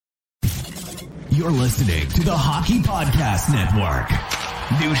You're listening to the Hockey Podcast Network.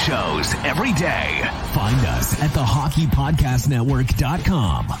 New shows every day. Find us at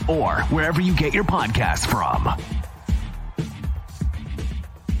thehockeypodcastnetwork.com or wherever you get your podcasts from.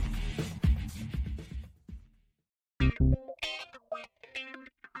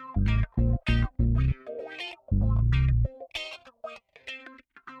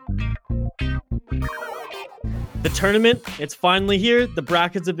 The tournament, it's finally here. The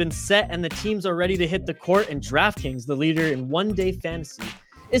brackets have been set and the teams are ready to hit the court, and DraftKings, the leader in one-day fantasy,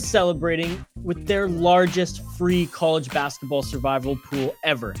 is celebrating with their largest free college basketball survival pool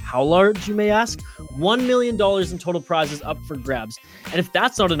ever. How large, you may ask? $1 million in total prizes up for grabs. And if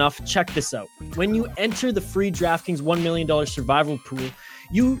that's not enough, check this out. When you enter the free DraftKings $1 million survival pool,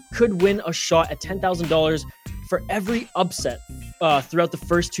 you could win a shot at $10,000 for every upset throughout the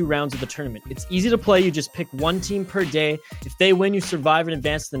first two rounds of the tournament. It's easy to play. You just pick one team per day. If they win, you survive and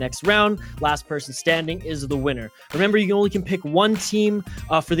advance to the next round. Last person standing is the winner. Remember, you only can pick one team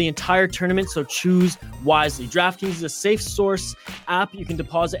for the entire tournament, so choose wisely. DraftKings is a safe source app. You can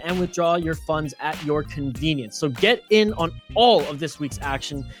deposit and withdraw your funds at your convenience. So get in on all of this week's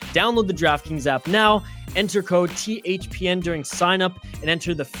action. Download the DraftKings app now. Enter code THPN during sign up and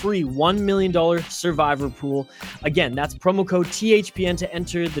enter the free $1 million survivor pool. Again, that's promo code THPN to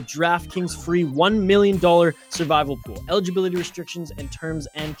enter the DraftKings free $1 million survival pool. Eligibility restrictions and terms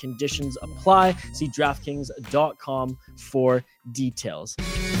and conditions apply. See DraftKings.com for details.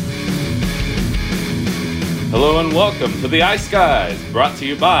 Hello and welcome to the Ice Guys, brought to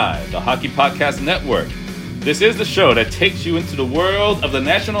you by the Hockey Podcast Network. This is the show that takes you into the world of the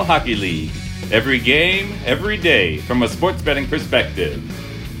National Hockey League. Every game, every day, from a sports betting perspective.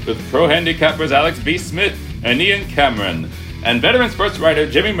 With pro handicappers Alex B. Smith and Ian Cameron, and veteran sports writer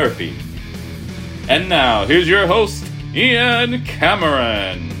Jimmy Murphy. And now, here's your host, Ian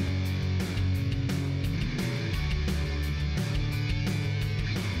Cameron.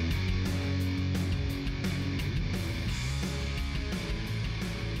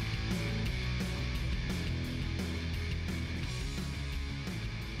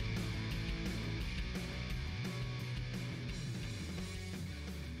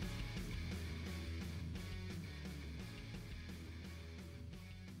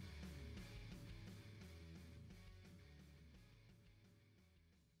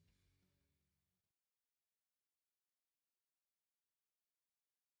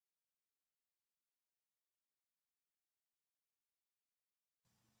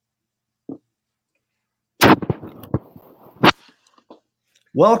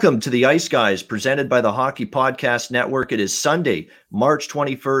 Welcome to the Ice Guys, presented by the Hockey Podcast Network. It is Sunday, March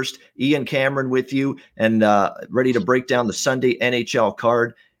 21st. Ian Cameron with you and ready to break down the Sunday NHL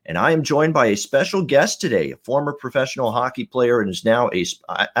card. And I am joined by a special guest today, a former professional hockey player and is now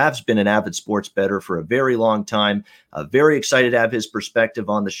has been an avid sports bettor for a very long time. Very excited to have his perspective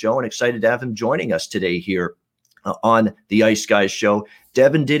on the show and excited to have him joining us today here on the Ice Guys show.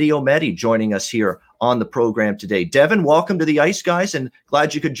 Devin DiDiomete joining us here on the program today. Devin, welcome to the Ice Guys, and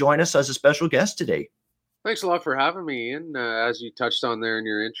glad you could join us as a special guest today. Thanks a lot for having me, Ian. As you touched on there in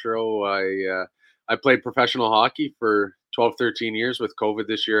your intro, I played professional hockey for 12, 13 years. With COVID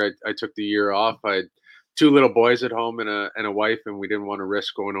this year, I took the year off. I had two little boys at home and a wife, and we didn't want to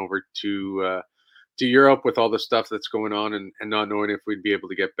risk going over to Europe with all the stuff that's going on and not knowing if we'd be able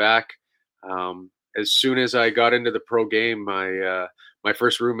to get back. As soon as I got into the pro game, my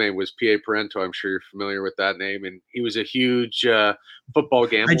first roommate was P.A. Parento. I'm sure you're familiar with that name. And he was a huge football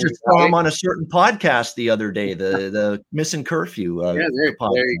gambler. I just saw him on a certain podcast the other day, the Missing Curfew. There you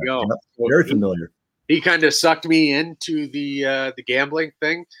go. Very familiar. He kind of sucked me into the gambling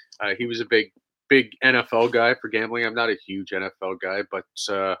thing. He was a big NFL guy for gambling. I'm not a huge NFL guy, but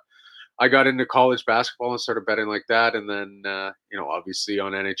I got into college basketball and started betting like that. And then, obviously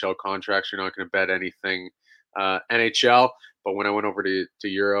on NHL contracts, you're not going to bet anything NHL. But when I went over to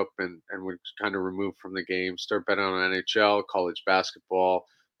Europe and was kind of removed from the game, start betting on NHL, college basketball.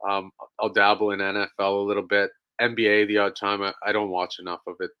 I'll dabble in NFL a little bit, NBA the odd time. I don't watch enough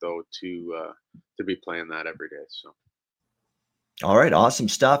of it though to be playing that every day. So, all right, awesome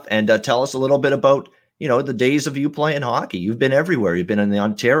stuff. And tell us a little bit about the days of you playing hockey. You've been everywhere. You've been in the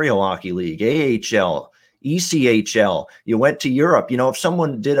Ontario Hockey League, AHL, ECHL. You went to Europe. If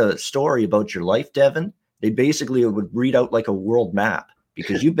someone did a story about your life, Devin, they basically would read out like a world map,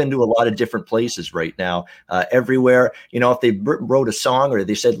 because you've been to a lot of different places right now, everywhere. If they wrote a song or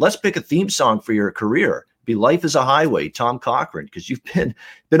they said, let's pick a theme song for your career, be Life is a Highway, Tom Cochrane, because you've been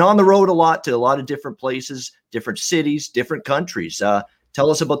on the road a lot to a lot of different places, different cities, different countries. Tell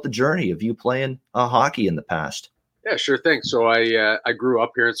us about the journey of you playing hockey in the past. Yeah, sure thing. So I grew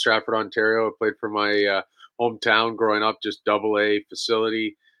up here in Stratford, Ontario. I played for my hometown growing up, just double A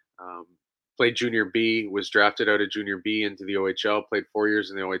facility. Um, Played junior B, was drafted out of junior B into the OHL. Played 4 years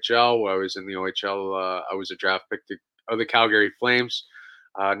in the OHL. While I was in the OHL, I was a draft pick of the Calgary Flames.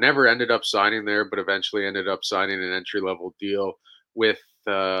 Never ended up signing there, but eventually ended up signing an entry level deal with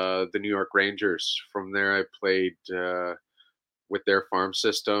the New York Rangers. From there, I played with their farm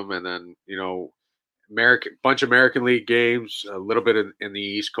system, and then American League games, a little bit in the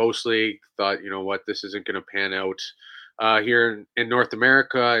East Coast League. Thought, you know what, this isn't going to pan out here in North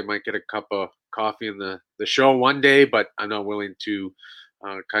America. I might get a cup of coffee in the show one day, but I'm not willing to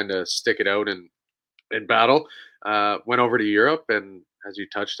kind of stick it out and battle. Went over to Europe, and as you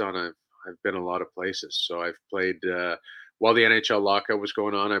touched on, I've been a lot of places. So I've played while the NHL lockout was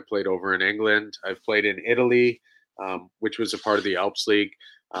going on. I played over in England. I've played in Italy, which was a part of the Alps League,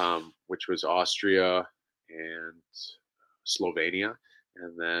 which was Austria and Slovenia.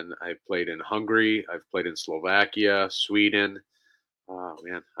 And then I played in Hungary. I've played in Slovakia, Sweden. Oh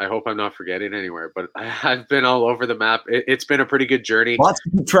man, I hope I'm not forgetting anywhere, but I've been all over the map. It's been a pretty good journey. Lots to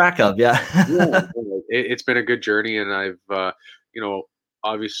keep track of, yeah. Yeah, it's been a good journey, and I've,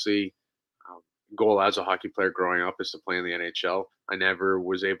 obviously, goal as a hockey player growing up is to play in the NHL. I never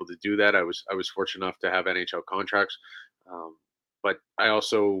was able to do that. I was fortunate enough to have NHL contracts, but I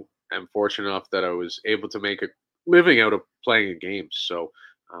also am fortunate enough that I was able to make a living out of playing games. So,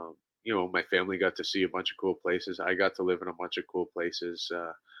 my family got to see a bunch of cool places. I got to live in a bunch of cool places.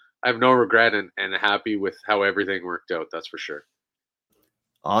 I have no regret and happy with how everything worked out. That's for sure.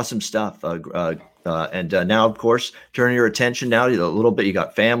 Awesome stuff. And now, of course, turning your attention now to a little bit. You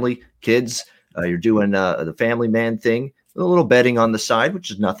got family, kids. You're doing the family man thing, a little betting on the side,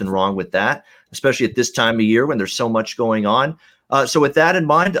 which is nothing wrong with that, especially at this time of year when there's so much going on. So with that in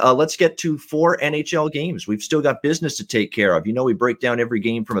mind, let's get to 4 NHL games. We've still got business to take care of. We break down every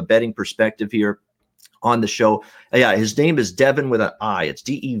game from a betting perspective here on the show. Yeah, his name is Devin with an I. It's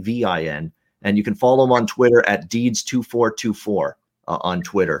Devin. And you can follow him on Twitter at Deeds2424 on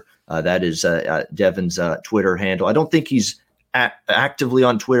Twitter. That is Devin's Twitter handle. I don't think he's actively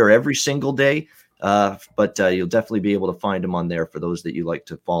on Twitter every single day, but you'll definitely be able to find him on there for those that you like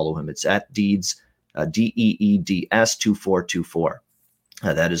to follow him. It's at Deeds, Deeds 2424.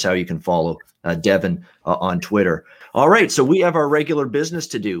 That is how you can follow Devin on Twitter. All right, so we have our regular business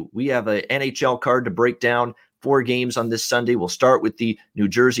to do. We have an NHL card to break down. 4 games on this Sunday. We'll start with the New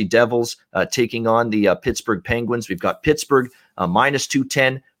Jersey Devils taking on the Pittsburgh Penguins. We've got Pittsburgh minus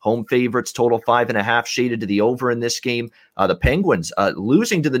 210, home favorites, total 5.5, shaded to the over in this game. The Penguins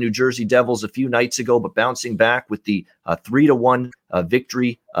losing to the New Jersey Devils a few nights ago, but bouncing back with the 3-1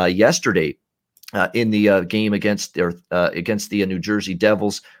 victory yesterday in the game against the New Jersey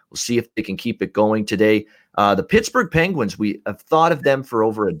Devils. We'll see if they can keep it going today. The Pittsburgh Penguins, we have thought of them for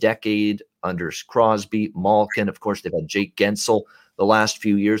over a decade under Crosby, Malkin. Of course, they've had Jake Gensel the last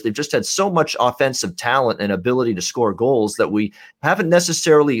few years. They've just had so much offensive talent and ability to score goals that we haven't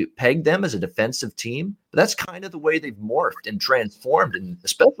necessarily pegged them as a defensive team. But that's kind of the way they've morphed and transformed, and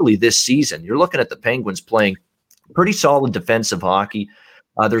especially this season. You're looking at the Penguins playing pretty solid defensive hockey.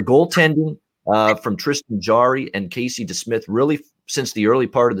 Their goaltending from Tristan Jarry and Casey DeSmith really since the early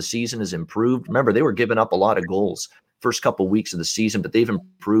part of the season has improved. Remember, they were giving up a lot of goals first couple weeks of the season, but they've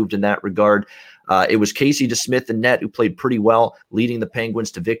improved in that regard. It was Casey DeSmith in net who played pretty well, leading the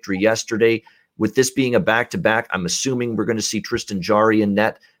Penguins to victory yesterday. With this being a back-to-back, I'm assuming we're going to see Tristan Jarry in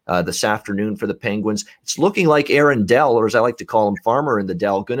net this afternoon for the Penguins. It's looking like Aaron Dell, or as I like to call him, Farmer in the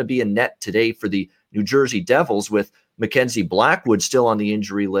Dell, going to be in net today for the New Jersey Devils, with Mackenzie Blackwood still on the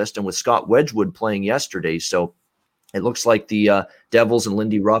injury list and with Scott Wedgwood playing yesterday. So it looks like the Devils and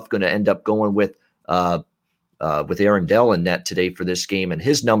Lindy Ruff going to end up going with Aaron Dell in net today for this game. And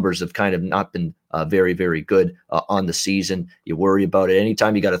his numbers have kind of not been very, very good on the season. You worry about it.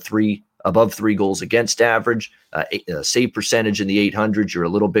 Anytime you got above 3 goals against average, save percentage in the 800s, you're a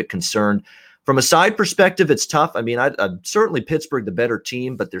little bit concerned. From a side perspective, it's tough. I mean, I'm certainly Pittsburgh the better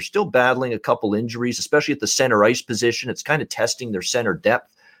team, but they're still battling a couple injuries, especially at the center ice position. It's kind of testing their center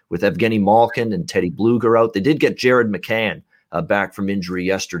depth with Evgeny Malkin and Teddy Bluger out. They did get Jared McCann back from injury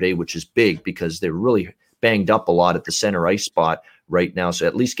yesterday, which is big because they're really banged up a lot at the center ice spot right now. So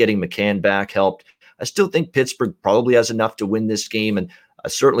at least getting McCann back helped. I still think Pittsburgh probably has enough to win this game, and I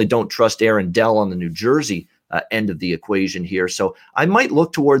certainly don't trust Aaron Dell on the New Jersey end of the equation here. So I might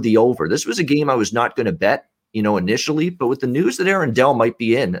look toward the over. This was a game I was not going to bet, initially, but with the news that Aaron Dell might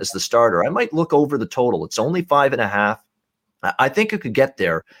be in as the starter, I might look over the total. It's only 5.5. I think it could get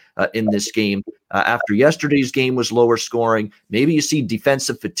there in this game. After yesterday's game was lower scoring, maybe you see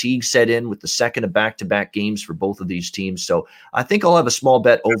defensive fatigue set in with the second of back-to-back games for both of these teams. So I think I'll have a small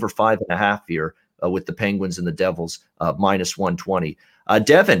bet over 5.5 here with the Penguins and the Devils, minus 120.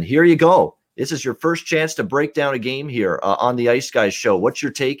 Devin, here you go. This is your first chance to break down a game here on the Ice Guys show. What's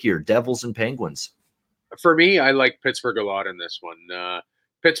your take here, Devils and Penguins? For me, I like Pittsburgh a lot in this one.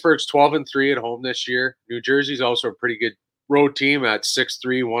 Pittsburgh's 12-3 at home this year. New Jersey's also a pretty good road team at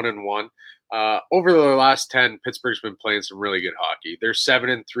 6-3, 1-1. Over the last 10, Pittsburgh's been playing some really good hockey. They're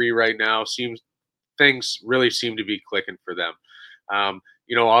 7-3 right now. Things really seem to be clicking for them.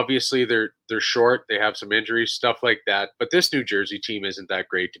 Obviously they're short. They have some injuries, stuff like that. But this New Jersey team isn't that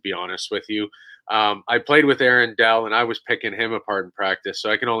great, to be honest with you. I played with Aaron Dell, and I was picking him apart in practice, so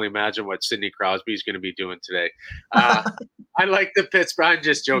I can only imagine what Sidney Crosby is going to be doing today. I like the Pittsburgh. I'm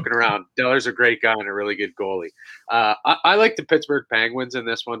just joking around. Deller's a great guy and a really good goalie. I like the Pittsburgh Penguins in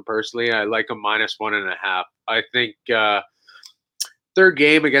this one personally. I like them minus 1.5. I think third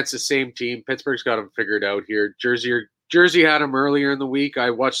game against the same team. Pittsburgh's got them figured out here. Jersey had them earlier in the week. I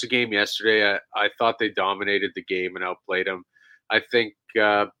watched the game yesterday. I thought they dominated the game and outplayed them. I think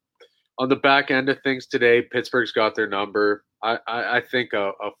on the back end of things today, Pittsburgh's got their number. I think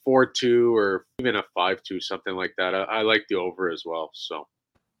a 4-2 or even a 5-2, something like that. I like the over as well. So,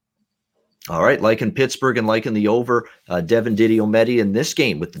 all right, liking Pittsburgh and liking the over. Devin DiDiomete in this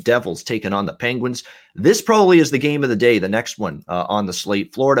game with the Devils taking on the Penguins. This probably is the game of the day, the next one on the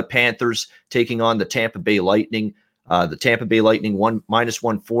slate. Florida Panthers taking on the Tampa Bay Lightning. The Tampa Bay Lightning minus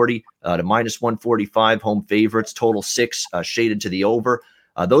 140 to minus 145 home favorites, total 6 shaded to the over.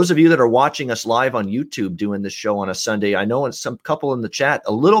 Those of you that are watching us live on YouTube doing this show on a Sunday, I know some couple in the chat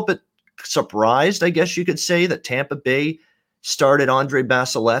a little bit surprised, I guess you could say, that Tampa Bay started Andre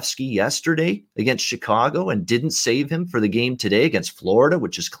Vasilevsky yesterday against Chicago and didn't save him for the game today against Florida,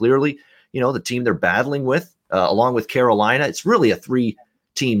 which is clearly, the team they're battling with, along with Carolina. It's really a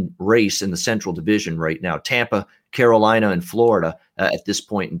 3-team race in the Central Division right now. Tampa, Carolina, and Florida at this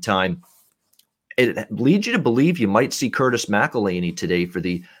point in time. It leads you to believe you might see Curtis McElhinney today for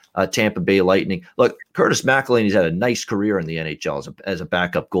the Tampa Bay Lightning. Look, Curtis McElhinney's had a nice career in the NHL as a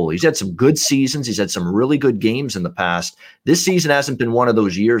backup goalie. He's had some good seasons. He's had some really good games in the past. This season hasn't been one of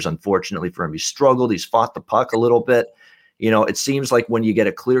those years, unfortunately, for him. He's struggled. He's fought the puck a little bit. It seems like when you get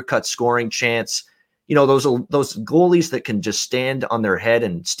a clear-cut scoring chance, those goalies that can just stand on their head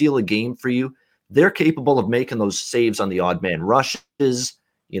and steal a game for you, they're capable of making those saves on the odd man rushes,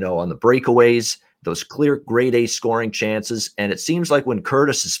 on the breakaways, those clear grade A scoring chances. And it seems like when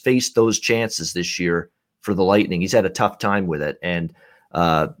Curtis has faced those chances this year for the Lightning, he's had a tough time with it. And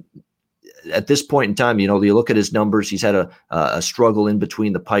at this point in time, you look at his numbers, he's had a struggle in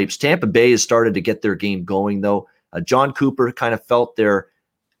between the pipes. Tampa Bay has started to get their game going, though. John Cooper kind of felt their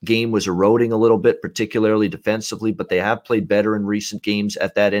game was eroding a little bit, particularly defensively, but they have played better in recent games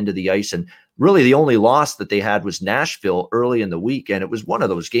at that end of the ice. And really the only loss that they had was Nashville early in the week. And it was one of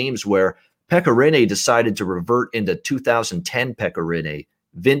those games where Pekka Rinne decided to revert into 2010 Pekka Rinne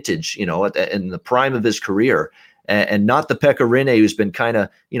vintage, in the prime of his career, and not the Pekka Rinne who's been kind of,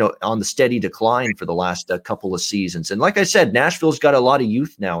 on the steady decline for the last couple of seasons. And like I said, Nashville's got a lot of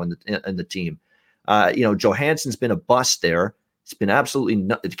youth now in the team. Johansson's been a bust there. It's been absolutely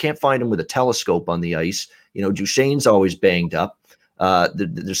you can't find him with a telescope on the ice. Duchesne's always banged up.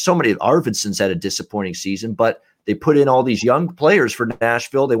 There's so many. Arvidsson's had a disappointing season, but they put in all these young players for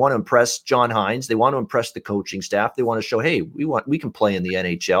Nashville. They want to impress John Hines. They want to impress the coaching staff. They want to show, hey, we can play in the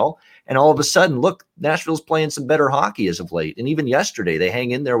NHL. And all of a sudden, look, Nashville's playing some better hockey as of late. And even yesterday, they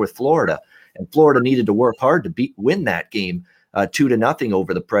hang in there with Florida. And Florida needed to work hard to win that game 2-0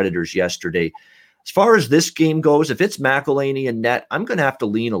 over the Predators yesterday. As far as this game goes, if it's McElhinney and net, I'm going to have to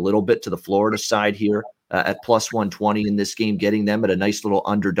lean a little bit to the Florida side here at plus 120 in this game, getting them at a nice little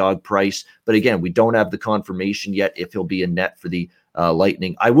underdog price. But again, we don't have the confirmation yet if he'll be in net for the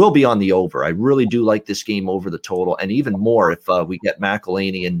Lightning. I will be on the over. I really do like this game over the total, and even more if we get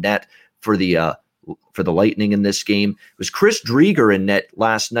McElhinney in net for the Lightning in this game. It was Chris Driedger in net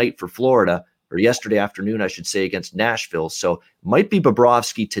last night for Florida, or yesterday afternoon, I should say, against Nashville. So it might be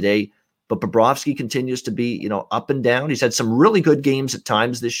Bobrovsky today. But Bobrovsky continues to be, up and down. He's had some really good games at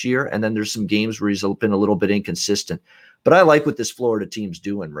times this year, and then there's some games where he's been a little bit inconsistent. But I like what this Florida team's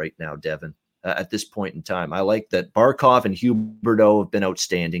doing right now, Devin, at this point in time. I like that Barkov and Huberdeau have been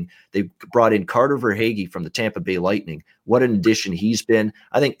outstanding. They brought in Carter Verhaeghe from the Tampa Bay Lightning. What an addition he's been.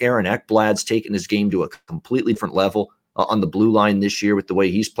 I think Aaron Ekblad's taken his game to a completely different level on the blue line this year with the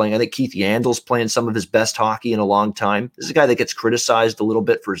way he's playing. I think Keith Yandle's playing some of his best hockey in a long time. This is a guy that gets criticized a little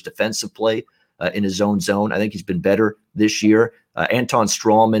bit for his defensive play in his own zone. I think he's been better this year. Anton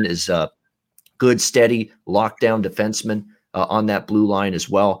Strawman is good, steady, lockdown defenseman on that blue line as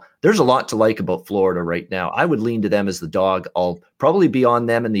well. There's a lot to like about Florida right now. I would lean to them as the dog. I'll probably be on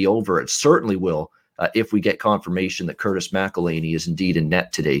them in the over. It certainly will if we get confirmation that Curtis McElhaney is indeed in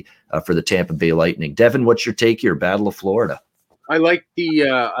net today for the Tampa Bay Lightning. Devin, what's your take here? Battle of Florida. I like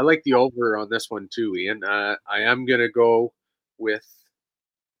the over on this one too, Ian. I am gonna go with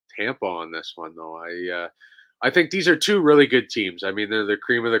Tampa on this one, though. I think these are two really good teams. I mean, they're the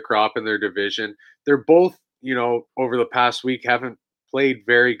cream of the crop in their division. They're both, over the past week haven't played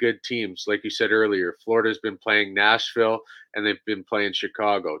very good teams. Like you said earlier, Florida's been playing Nashville and they've been playing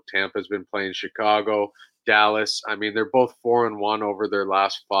Chicago. Tampa's been playing Chicago, Dallas. I mean, they're both 4-1 over their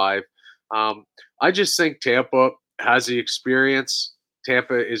last 5. I just think Tampa has the experience.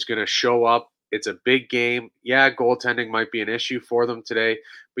 Tampa is going to show up. It's a big game. Yeah, goaltending might be an issue for them today,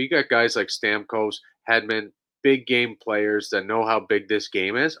 but you got guys like Stamkos, Hedman, big game players that know how big this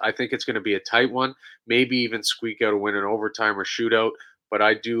game is. I think it's going to be a tight one, maybe even squeak out a win in overtime or shootout, but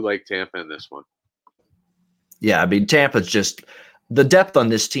I do like Tampa in this one. Yeah, I mean, Tampa's just – the depth on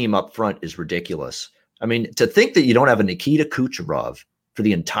this team up front is ridiculous. I mean, to think that you don't have a Nikita Kucherov for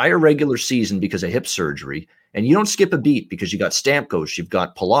the entire regular season because of hip surgery, and you don't skip a beat because you got Stamkos, you've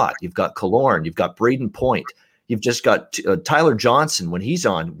got Palat, you've got Killorn, you've got Braden Point, you've just got Tyler Johnson. When he's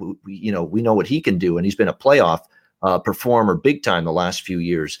on, we know what he can do, and he's been a playoff performer big time the last few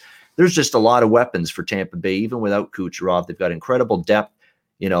years. There's just a lot of weapons for Tampa Bay, even without Kucherov. They've got incredible depth.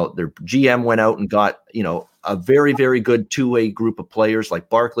 Their GM went out and got, a very, very good two-way group of players like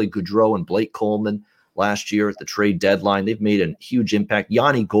Barclay Goodrow and Blake Coleman last year at the trade deadline. They've made a huge impact.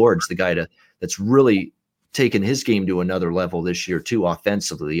 Yanni Gourde's the guy that's really taken his game to another level this year too,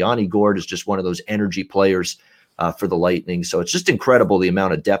 offensively. Yanni Gourde is just one of those energy players for the Lightning. So it's just incredible the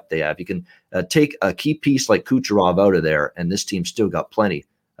amount of depth they have. You can take a key piece like Kucherov out of there, and this team's still got plenty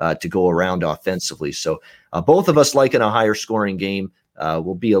to go around offensively. So both of us liking a higher scoring game.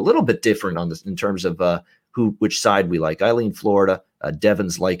 Will be a little bit different on this in terms of which side we like. I lean Florida.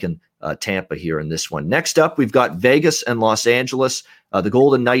 Devin's liking Tampa here in this one. Next up, we've got Vegas and Los Angeles. The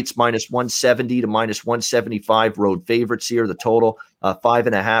Golden Knights -170 to -175 road favorites here. The total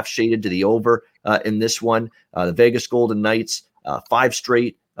 5.5 shaded to the over in this one. The Vegas Golden Knights 5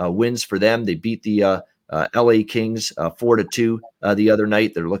 straight wins for them. They beat the LA Kings 4-2 the other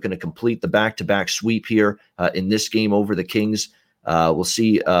night. They're looking to complete the back-to-back sweep here in this game over the Kings. We'll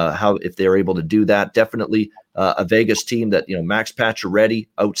see if they're able to do that. Definitely a Vegas team that, Max Pacioretty,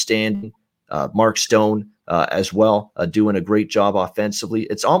 outstanding. Mark Stone as well, doing a great job offensively.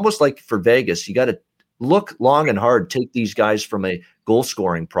 It's almost like for Vegas, you got to look long and hard, take these guys from a goal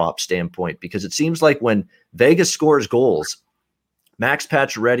scoring prop standpoint, because it seems like when Vegas scores goals, Max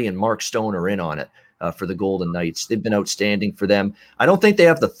Pacioretty and Mark Stone are in on it for the Golden Knights. They've been outstanding for them. I don't think they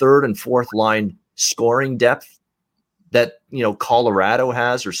have the third and fourth line scoring depth that Colorado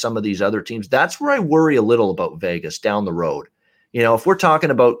has or some of these other teams. That's where I worry a little about Vegas down the road. If we're talking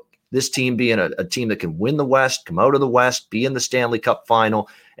about this team being a team that can win the West, come out of the West, be in the Stanley Cup final,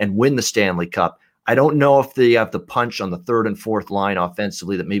 and win the Stanley Cup, I don't know if they have the punch on the third and fourth line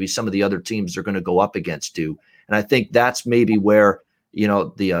offensively that maybe some of the other teams are going to go up against do. And I think that's maybe where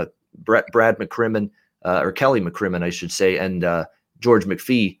the Brad McCrimmon or Kelly McCrimmon, I should say, and George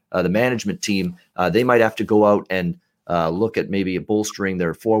McPhee, the management team, they might have to go out and look at maybe bolstering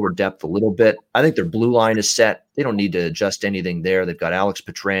their forward depth a little bit. I think their blue line is set. They don't need to adjust anything there. They've got Alex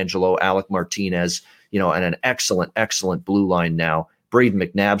Pietrangelo, Alec Martinez, and an excellent blue line now. Braden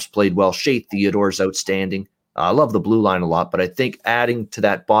McNabb's played well. Shea Theodore's outstanding. I love the blue line a lot, but I think adding to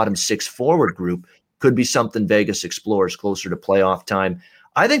that bottom 6 forward group could be something Vegas explores closer to playoff time.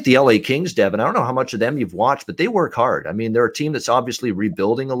 I think the LA Kings, Devin, I don't know how much of them you've watched, but they work hard. I mean, they're a team that's obviously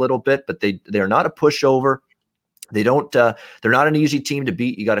rebuilding a little bit, but they're not a pushover. They're not an easy team to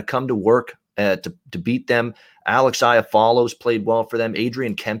beat. You got to come to work to beat them. Alex Iafallo's played well for them.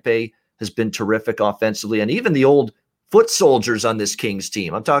 Adrian Kempe has been terrific offensively. And even the old foot soldiers on this Kings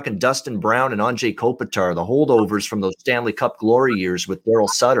team. I'm talking Dustin Brown and Anze Kopitar, the holdovers from those Stanley Cup glory years with Daryl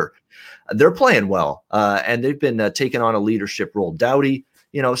Sutter. They're playing well, and they've been taking on a leadership role. Doughty,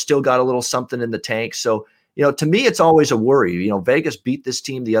 still got a little something in the tank. So, to me, it's always a worry. Vegas beat this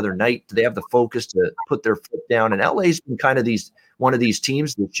team the other night. Do they have the focus to put their foot down? And LA's been kind of one of these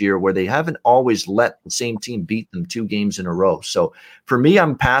teams this year where they haven't always let the same team beat them 2 games in a row. So for me,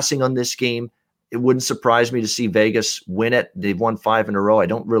 I'm passing on this game. It wouldn't surprise me to see Vegas win it. They've won 5 in a row. I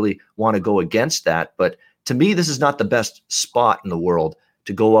don't really want to go against that. But to me, this is not the best spot in the world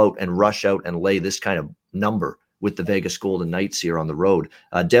to go out and rush out and lay this kind of number with the Vegas Golden Knights here on the road.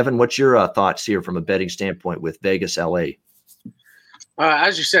 Devin, what's your thoughts here from a betting standpoint with Vegas LA?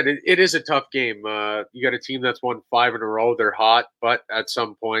 As you said, it is a tough game. You got a team that's won 5 in a row. They're hot, but at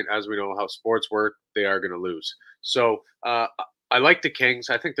some point, as we know how sports work, they are going to lose. So I like the Kings.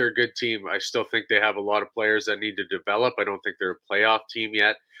 I think they're a good team. I still think they have a lot of players that need to develop. I don't think they're a playoff team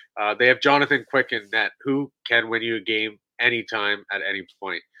yet. They have Jonathan Quick in net, who can win you a game anytime at any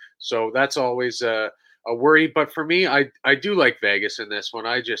point. So that's always a worry. But for me, I do like Vegas in this one.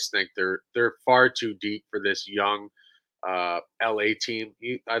 I just think they're far too deep for this young LA team.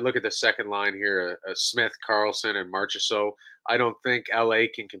 I look at the second line here, Smith, Carlson, and Marchessault. I don't think LA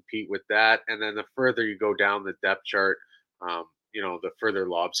can compete with that. And then the further you go down the depth chart, the further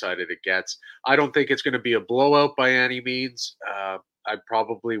lopsided it gets. I don't think it's going to be a blowout by any means. I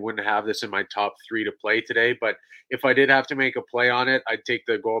probably wouldn't have this in my top 3 to play today, but if I did have to make a play on it, I'd take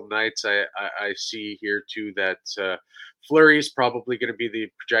the Golden Knights. I see here too that Fleury's probably going to be the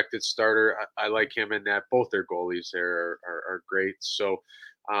projected starter. I like him in that. Both their goalies there are great. So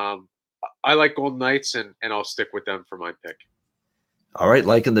I like Golden Knights, and I'll stick with them for my pick. All right,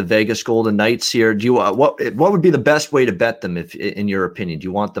 liking the Vegas Golden Knights here. Do you what would be the best way to bet them, if, in your opinion? Do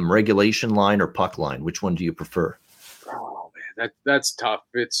you want them regulation line or puck line? Which one do you prefer? Oh man, that's tough.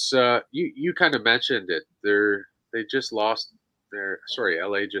 It's you kind of mentioned it. LA just lost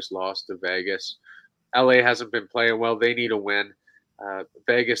to Vegas. LA hasn't been playing well. They need a win.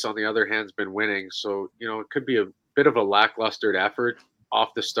 Vegas, on the other hand, has been winning. So, it could be a bit of a lackluster effort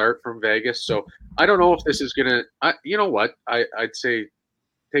off the start from Vegas. So I don't know if this is going to, you know what? I'd say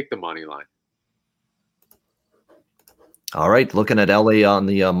take the money line. All right, looking at LA on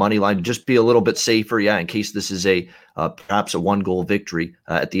the money line, just be a little bit safer, in case this is a perhaps a 1-goal victory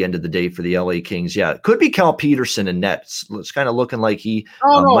at the end of the day for the LA Kings. Yeah, it could be Cal Peterson in net. It's kind of looking like he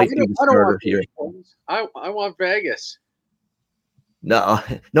might be the starter here. I want Vegas. No,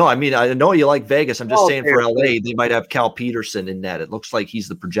 I mean, I know you like Vegas. I'm just saying for LA, they might have Cal Peterson in net. It looks like he's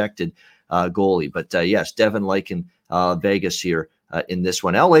the projected goalie. But yes, Devin liking Vegas here in this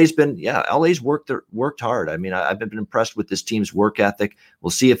one. LA's worked hard. I mean, I've been impressed with this team's work ethic.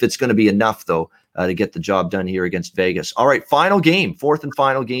 We'll see if it's going to be enough, though, to get the job done here against Vegas. All right, final game, fourth and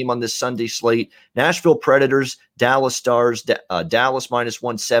final game on this Sunday slate. Nashville Predators, Dallas Stars, Dallas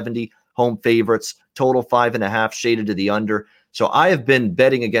 -170, home favorites, total 5.5, shaded to the under. So I have been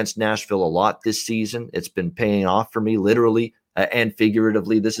betting against Nashville a lot this season. It's been paying off for me, literally and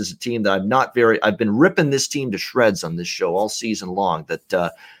figuratively. This is a team that I've been ripping this team to shreds on this show all season long.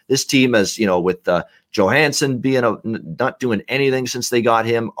 That this team has, with Johansson being not doing anything since they got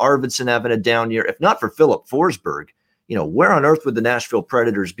him, Arvidsson having a down year. If not for Philip Forsberg, where on earth would the Nashville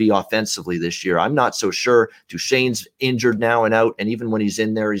Predators be offensively this year? I'm not so sure. Duchesne's injured now and out, and even when he's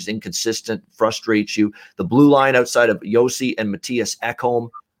in there, he's inconsistent, frustrates you. The blue line outside of Yossi and Matthias Ekholm,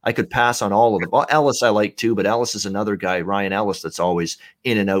 I could pass on all of them. Well, Ellis I like too, but Ellis is another guy, Ryan Ellis, that's always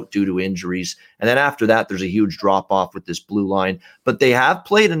in and out due to injuries. And then after that, there's a huge drop-off with this blue line. But they have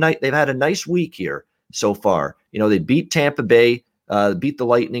played they've had a nice week here so far. They beat Tampa Bay, beat the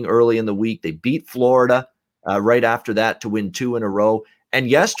Lightning early in the week. They beat Florida right after that to win 2 in a row. And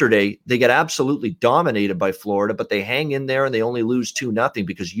yesterday, they get absolutely dominated by Florida, but they hang in there and they only lose 2-0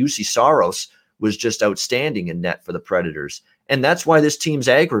 because UC Saros was just outstanding in net for the Predators. And that's why this team's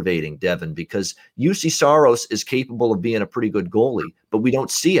aggravating, Devin, because UC Saros is capable of being a pretty good goalie, but we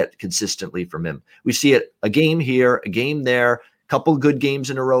don't see it consistently from him. We see it a game here, a game there, a couple good games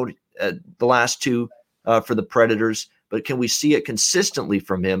in a row, the last 2 for the Predators. But can we see it consistently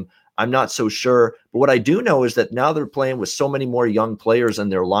from him? I'm not so sure. But what I do know is that now they're playing with so many more young players in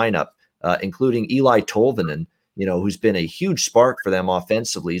their lineup, including Eli Tolvanen, who's been a huge spark for them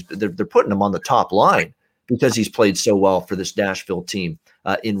offensively. They're putting him on the top line because he's played so well for this Nashville team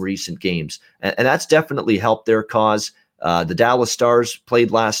in recent games. And that's definitely helped their cause. The Dallas Stars played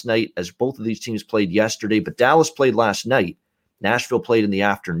last night, as both of these teams played yesterday, but Dallas played last night. Nashville played in the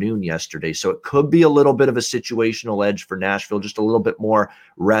afternoon yesterday. So it could be a little bit of a situational edge for Nashville, just a little bit more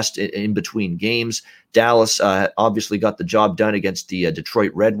rest in between games. Dallas obviously got the job done against the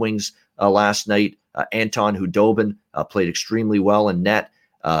Detroit Red Wings last night. Anton Hudobin played extremely well in net.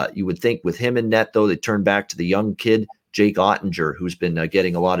 You would think with him in net, though, they turn back to the young kid, Jake Ottinger, who's been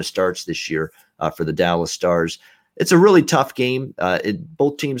getting a lot of starts this year for the Dallas Stars. It's a really tough game.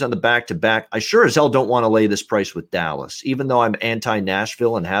 Both teams on the back-to-back. I sure as hell don't want to lay this price with Dallas. Even though I'm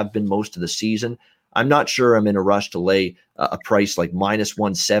anti-Nashville and have been most of the season, I'm not sure I'm in a rush to lay a price like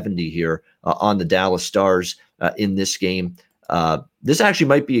 -170 here on the Dallas Stars in this game. This actually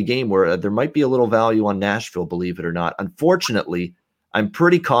might be a game where there might be a little value on Nashville, believe it or not. Unfortunately, I'm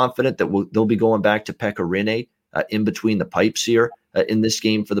pretty confident that they'll be going back to Pekka Rinne in between the pipes here in this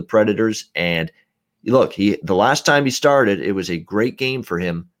game for the Predators. And look, the last time he started, it was a great game for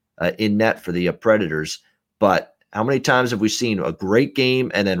him in net for the Predators. But how many times have we seen a great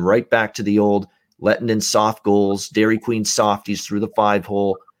game and then right back to the old letting in soft goals, Dairy Queen softies through the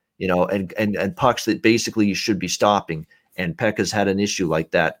 5-hole, and pucks that basically you should be stopping. And Pekka's had an issue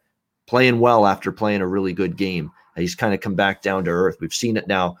like that, playing well after playing a really good game. He's kind of come back down to earth. We've seen it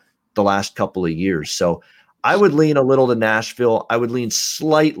now the last couple of years. So I would lean a little to Nashville. I would lean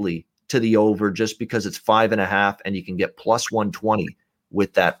slightly to the over just because it's 5.5 and you can get plus 120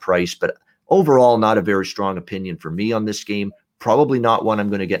 with that price. But overall, not a very strong opinion for me on this game. Probably not one I'm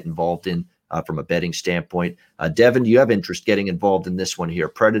going to get involved in from a betting standpoint. Devin, do you have interest getting involved in this one here?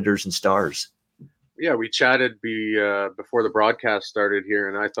 Predators and Stars. Yeah, we chatted before the broadcast started here,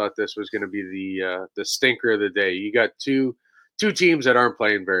 and I thought this was going to be the stinker of the day. You got two teams that aren't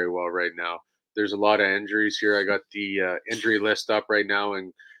playing very well right now. There's a lot of injuries here. I got the injury list up right now,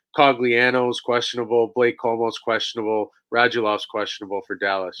 and Cogliano's questionable, Blake Comeau's questionable, Radulov's questionable for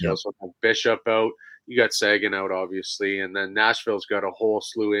Dallas. You also have Bishop out. You got Sagan out, obviously, and then Nashville's got a whole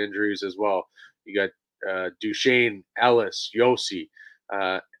slew of injuries as well. You got Duchesne, Ellis, Yossi.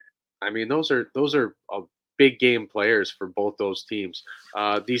 Those are big game players for both those teams.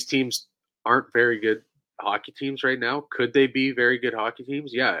 These teams aren't very good hockey teams right now. Could they be very good hockey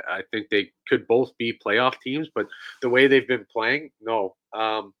teams? Yeah, I think they could both be playoff teams, but the way they've been playing, no.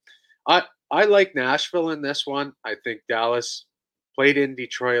 I like Nashville in this one. I think Dallas played in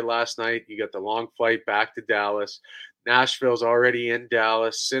Detroit last night. You got the long flight back to Dallas. Nashville's already in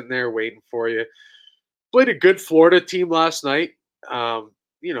Dallas, sitting there waiting for you. Played a good Florida team last night.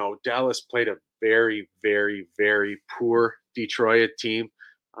 Dallas played a very, very, very poor Detroit team.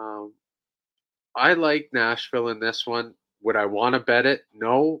 I like Nashville in this one. Would I want to bet it?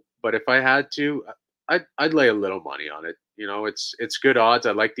 No, but if I had to, I'd lay a little money on it. It's good odds.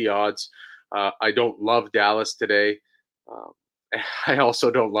 I like the odds. I don't love Dallas today. I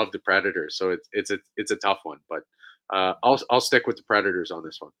also don't love the Predators, so it's a tough one. But I'll stick with the Predators on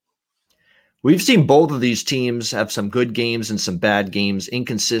this one. We've seen both of these teams have some good games and some bad games,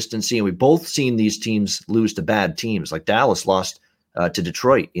 inconsistency, and we've both seen these teams lose to bad teams. Like Dallas lost to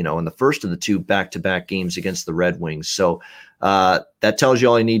Detroit, in the first of the two back-to-back games against the Red Wings. So that tells you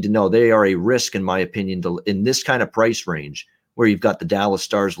all you need to know. They are a risk, in my opinion, in this kind of price range where you've got the Dallas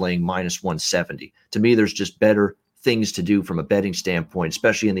Stars laying minus 170. To me, there's just better things to do from a betting standpoint,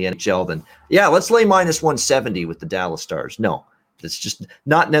 especially in the NHL, than, let's lay minus 170 with the Dallas Stars. No. It's just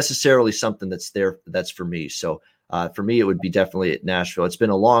not necessarily something that's for me. So for me, it would be definitely at Nashville. It's been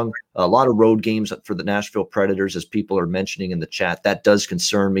a lot of road games for the Nashville Predators, as people are mentioning in the chat. That does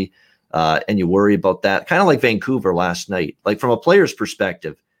concern me, and you worry about that. Kind of like Vancouver last night. Like from a player's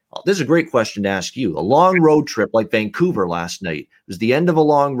perspective, this is a great question to ask you. A long road trip like Vancouver last night. It was the end of a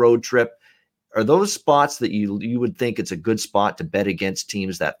long road trip. Are those spots that you would think it's a good spot to bet against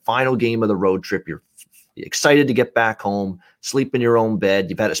teams, that final game of the road trip? You're excited to get back home, sleep in your own bed.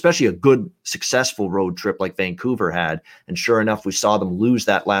 You've had especially a good, successful road trip like Vancouver had. And sure enough, we saw them lose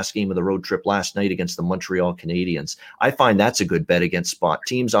that last game of the road trip last night against the Montreal Canadiens. I find that's a good bet against spot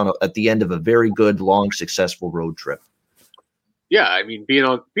teams at the end of a very good, long, successful road trip. Yeah, being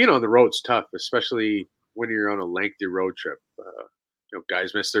on the road's tough, especially when you're on a lengthy road trip.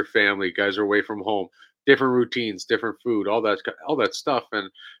 Guys miss their family, guys are away from home, different routines, different food, all that stuff. And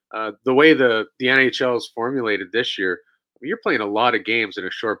the way the NHL is formulated this year, you're playing a lot of games in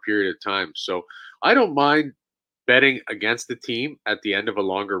a short period of time. So I don't mind betting against the team at the end of a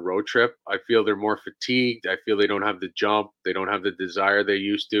longer road trip. I feel they're more fatigued. I feel they don't have the jump. They don't have the desire they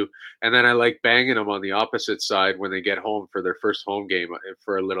used to. And then I like banging them on the opposite side when they get home for their first home game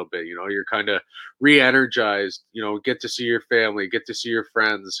for a little bit. You're kind of re-energized, get to see your family, get to see your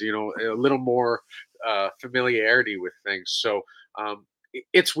friends, a little more familiarity with things. So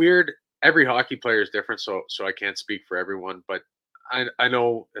it's weird. Every hockey player is different, so I can't speak for everyone, but I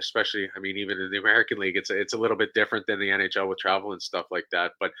know, especially, even in the American League, it's a little bit different than the NHL with travel and stuff like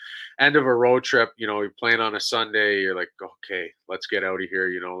that. But end of a road trip, you're playing on a Sunday, you're like, okay, let's get out of here.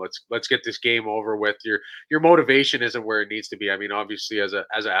 Let's get this game over with. Your motivation isn't where it needs to be. Obviously, as an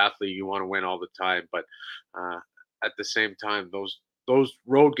athlete, you want to win all the time, but at the same time, those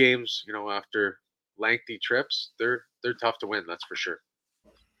road games, after lengthy trips, they're tough to win. That's for sure.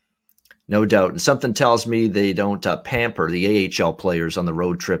 No doubt. And something tells me they don't pamper the AHL players on the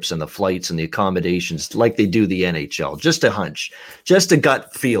road trips and the flights and the accommodations like they do the NHL. Just a hunch, just a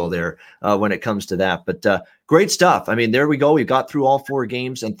gut feel there when it comes to that. But great stuff. There we go. We got through all four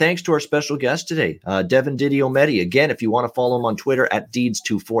games. And thanks to our special guest today, Devin DiDiomete. Again, if you want to follow him on Twitter at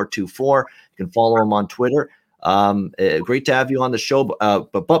Deeds2424, you can follow him on Twitter. Great to have you on the show.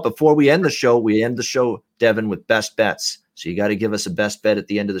 But before we end the show, Devin, with best bets. So you got to give us a best bet at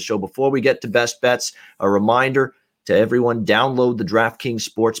the end of the show. Before we get to best bets, a reminder to everyone, download the DraftKings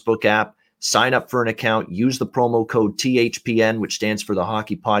Sportsbook app, sign up for an account, use the promo code THPN, which stands for the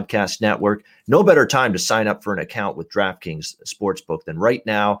Hockey Podcast Network. No better time to sign up for an account with DraftKings Sportsbook than right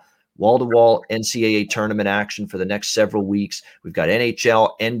now. Wall-to-wall NCAA tournament action for the next several weeks. We've got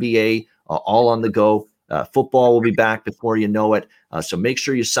NHL, NBA, all on the go. Football will be back before you know it. So make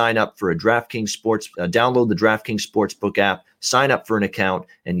sure you sign up for a DraftKings Sports. Download the DraftKings Sportsbook app, sign up for an account,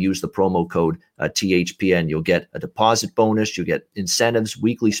 and use the promo code THPN. You'll get a deposit bonus. You'll get incentives,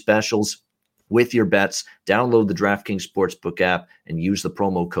 weekly specials with your bets. Download the DraftKings Sportsbook app and use the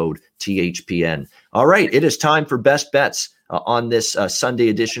promo code THPN. All right, it is time for best bets on this Sunday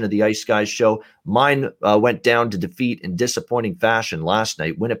edition of the Ice Guys show. Mine went down to defeat in disappointing fashion last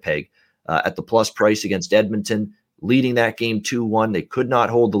night. Winnipeg at the plus price against Edmonton, leading that game 2-1. They could not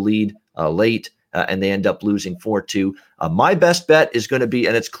hold the lead late, and they end up losing 4-2. My best bet is going to be,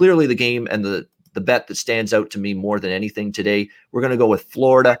 and it's clearly the game and the bet that stands out to me more than anything today. We're going to go with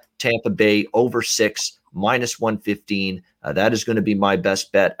Florida, Tampa Bay, over 6, minus 115. That is going to be my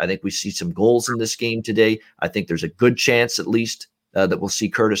best bet. I think we see some goals in this game today. I think there's a good chance, at least, that we'll see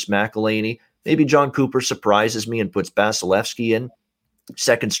Curtis McElhinney. Maybe John Cooper surprises me and puts Vasilevsky in.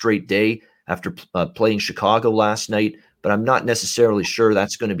 Second straight day after playing Chicago last night, but I'm not necessarily sure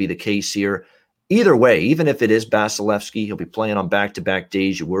that's going to be the case here. Either way, even if it is Vasilevsky, he'll be playing on back-to-back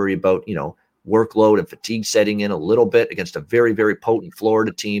days. You worry about, workload and fatigue setting in a little bit against a very, very potent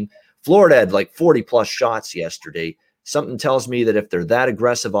Florida team. Florida had like 40-plus shots yesterday. Something tells me that if they're that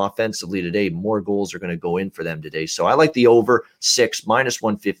aggressive offensively today, more goals are going to go in for them today. So I like the over 6, minus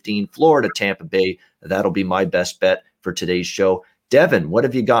 115, Florida, Tampa Bay. That'll be my best bet for today's show. Devin, what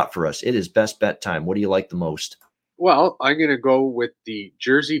have you got for us? It is best bet time. What do you like the most? Well, I'm going to go with the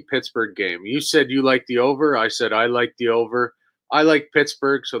Jersey-Pittsburgh game. You said you like the over. I said I like the over. I like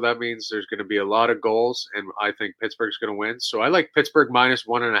Pittsburgh, so that means there's going to be a lot of goals, and I think Pittsburgh's going to win. So I like Pittsburgh minus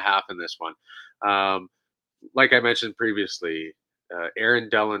 1.5 in this one. Like I mentioned previously, Aaron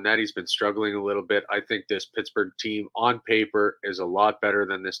Delanetti's been struggling a little bit. I think this Pittsburgh team on paper is a lot better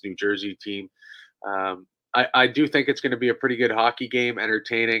than this New Jersey team. I do think it's going to be a pretty good hockey game,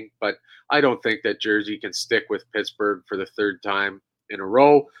 entertaining, but I don't think that Jersey can stick with Pittsburgh for the third time in a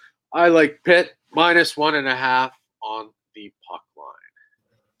row. I like Pitt minus 1.5 on the puck line.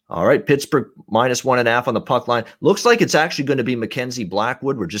 All right, Pittsburgh minus 1.5 on the puck line. Looks like it's actually going to be Mackenzie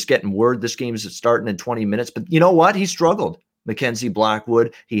Blackwood. We're just getting word this game is starting in 20 minutes, but you know what? He struggled, Mackenzie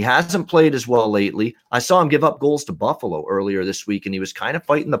Blackwood. He hasn't played as well lately. I saw him give up goals to Buffalo earlier this week, and he was kind of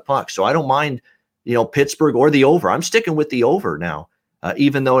fighting the puck, so I don't mind Pittsburgh or the over. I'm sticking with the over now,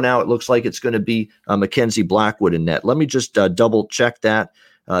 even though now it looks like it's going to be Mackenzie Blackwood in net. Let me just double check that.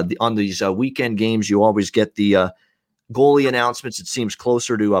 On these weekend games, you always get the goalie announcements. It seems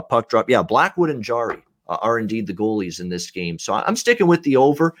closer to a puck drop. Yeah, Blackwood and Jari are indeed the goalies in this game. So I'm sticking with the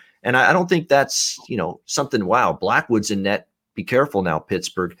over, and I don't think that's, something, wow, Blackwood's in net. Be careful now,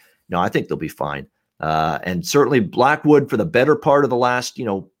 Pittsburgh. No, I think they'll be fine. And certainly Blackwood for the better part of the last,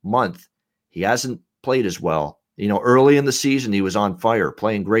 month, he hasn't played as well. Early in the season, he was on fire,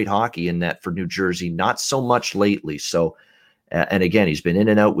 playing great hockey in net for New Jersey. Not so much lately. So, and again, he's been in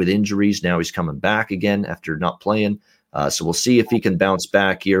and out with injuries. Now he's coming back again after not playing. So we'll see if he can bounce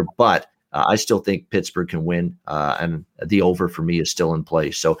back here. But I still think Pittsburgh can win. And the over for me is still in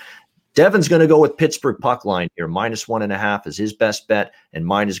play. So Devin's going to go with Pittsburgh puck line here. Minus 1.5 is his best bet. And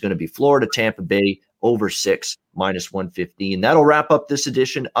mine is going to be Florida, Tampa Bay, over 6, minus 115. That'll wrap up this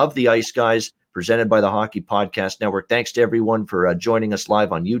edition of the Ice Guys, presented by the Hockey Podcast Network. Thanks to everyone for joining us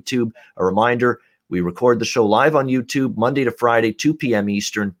live on YouTube. A reminder, we record the show live on YouTube Monday to Friday, 2 p.m.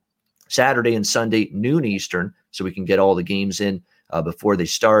 Eastern, Saturday and Sunday, noon Eastern, so we can get all the games in before they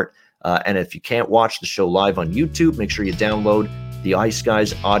start. And if you can't watch the show live on YouTube, make sure you download the Ice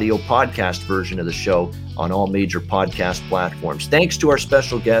Guys audio podcast version of the show on all major podcast platforms. Thanks to our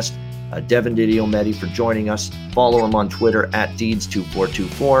special guest, Devin DiDiomete, for joining us. Follow him on Twitter at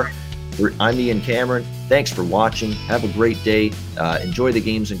Deeds2424. I'm Ian Cameron. Thanks for watching. Have a great day. Enjoy the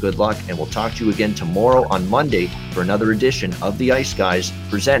games and good luck. And we'll talk to you again tomorrow on Monday for another edition of the Ice Guys,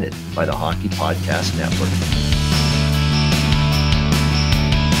 presented by the Hockey Podcast Network.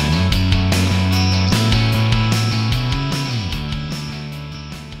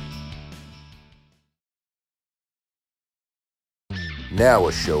 Now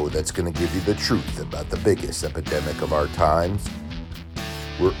a show that's going to give you the truth about the biggest epidemic of our times.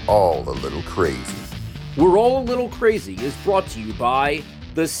 We're all a little crazy. We're All a Little Crazy is brought to you by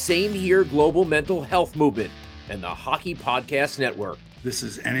the Same Here Global Mental Health Movement, and the Hockey Podcast Network. This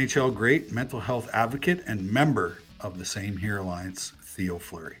is NHL great, mental health advocate, and member of the Same Here Alliance, Theo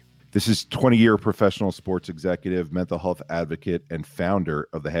Fleury. This is 20-year professional sports executive, mental health advocate, and founder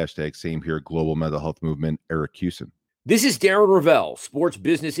of the hashtag Same Here Global Mental Health Movement, Eric Hewson. This is Darren Ravel, sports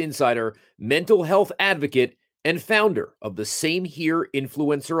business insider, mental health advocate, and founder of the Same Here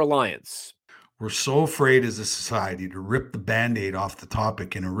Influencer Alliance. We're so afraid as a society to rip the Band-Aid off the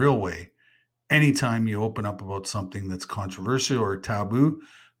topic in a real way. Anytime you open up about something that's controversial or taboo,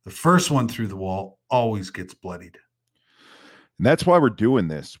 the first one through the wall always gets bloodied. And that's why we're doing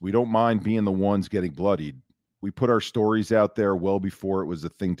this. We don't mind being the ones getting bloodied. We put our stories out there well before it was a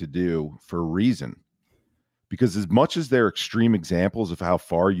thing to do for a reason. Because as much as they're extreme examples of how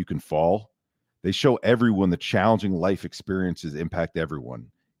far you can fall, they show everyone the challenging life experiences impact everyone,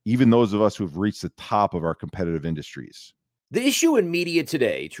 even those of us who have reached the top of our competitive industries. The issue in media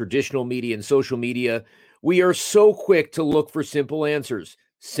today, traditional media and social media, we are so quick to look for simple answers,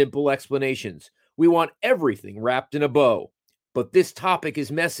 simple explanations. We want everything wrapped in a bow. But this topic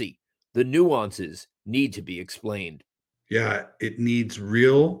is messy. The nuances need to be explained. Yeah, it needs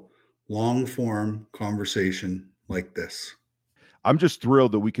real, long-form conversation like this. I'm just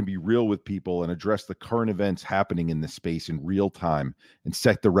thrilled that we can be real with people and address the current events happening in this space in real time and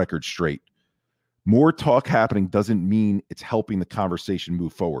set the record straight. More talk happening doesn't mean it's helping the conversation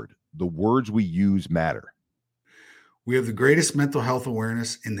move forward. The words we use matter. We have the greatest mental health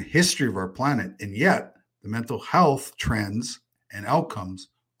awareness in the history of our planet, and yet the mental health trends and outcomes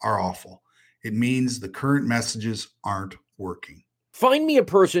are awful. It means the current messages aren't working. Find me a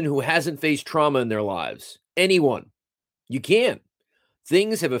person who hasn't faced trauma in their lives. Anyone. You can.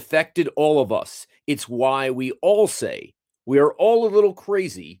 Things have affected all of us. It's why we all say we are all a little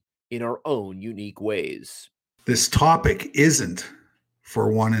crazy in our own unique ways. This topic isn't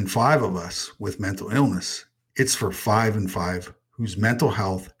for 1 in 5 of us with mental illness. It's for 5 in 5 whose mental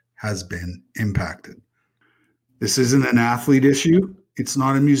health has been impacted. This isn't an athlete issue. It's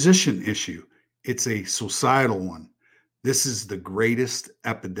not a musician issue. It's a societal one. This is the greatest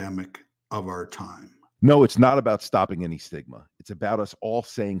epidemic of our time. No, it's not about stopping any stigma. It's about us all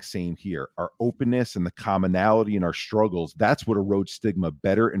saying same here. Our openness and the commonality in our struggles, that's what erodes stigma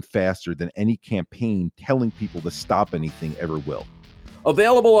better and faster than any campaign telling people to stop anything ever will.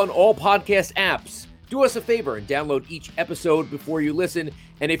 Available on all podcast apps. Do us a favor and download each episode before you listen.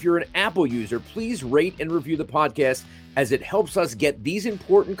 And if you're an Apple user, please rate and review the podcast as it helps us get these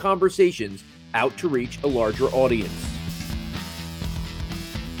important conversations out to reach a larger audience.